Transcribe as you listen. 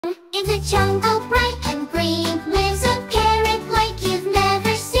In the jungle bright and green lives a parrot like you've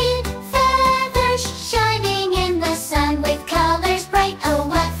never seen. Feathers shining in the sun with colors bright, oh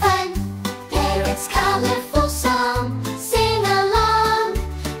what fun! Parrot's colorful song, sing along.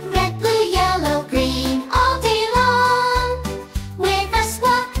 Red, blue, yellow, green, all day long. With a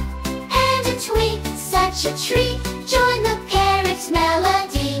squawk and a tweet, such a treat. Join the parrot's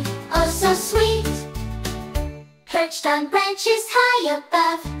melody, oh so sweet. Perched on branches high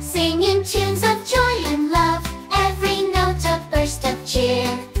above, singing tunes of joy and love. Every note a burst of cheer.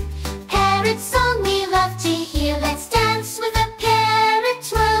 Parrot song we love to hear. Let's dance with a parrot,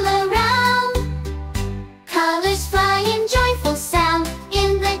 twirl around. Colors fly in joyful sound.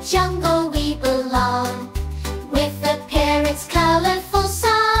 In the jungle we belong. With the parrot's colorful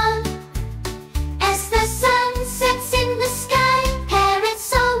song. As the sun sets in the sky, parrot's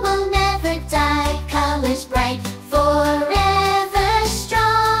song will never die. Colors bright, forever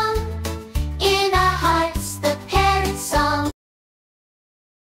strong. In our hearts the parrot song.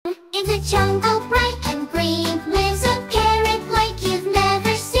 In the jungle bright and green lives a parrot like you've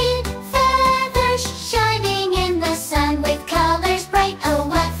never seen. Feathers shining in the sun with colors bright, oh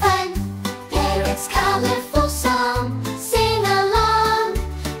what fun! Parrot's colorful song, sing along.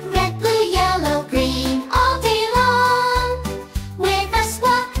 Red, blue, yellow, green, all day long. With a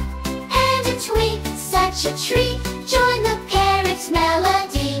squawk and a tweet, such a treat. Join the parrot's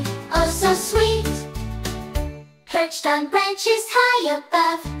melody, oh so sweet. Perched on branches high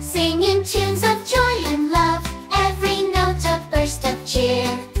above, singing tunes of joy and love. Every note a burst of cheer.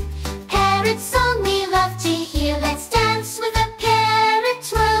 Parrot song we love to hear. Let's dance with a parrot,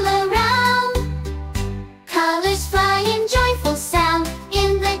 twirl around. Colors fly in joyful sound.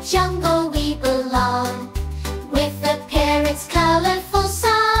 In the jungle we belong. With the parrot's colorful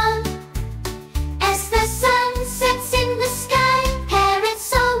song. As the sun sets in the sky, parrot's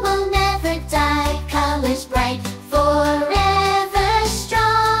song will never die. Colors bright, forever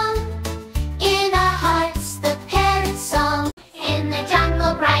strong. In our hearts the parrot song. In the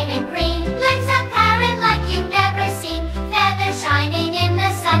jungle bright and green lives a parrot like you've never seen. Feathers shining in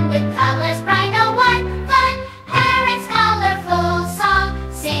the sun with colors bright, oh what fun! Parrot's colorful song,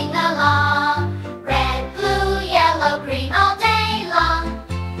 sing along. Red, blue, yellow, green, all day long.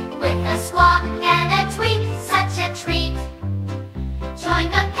 With a squawk and a tweet, such a treat. Join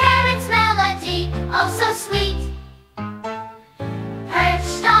the parrot's melody, oh so sweet.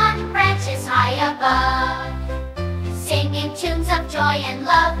 Perched on branches high above, singing tunes of joy and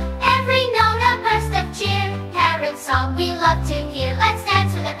love. Every note a burst of cheer. Parrot song we love to hear. Let's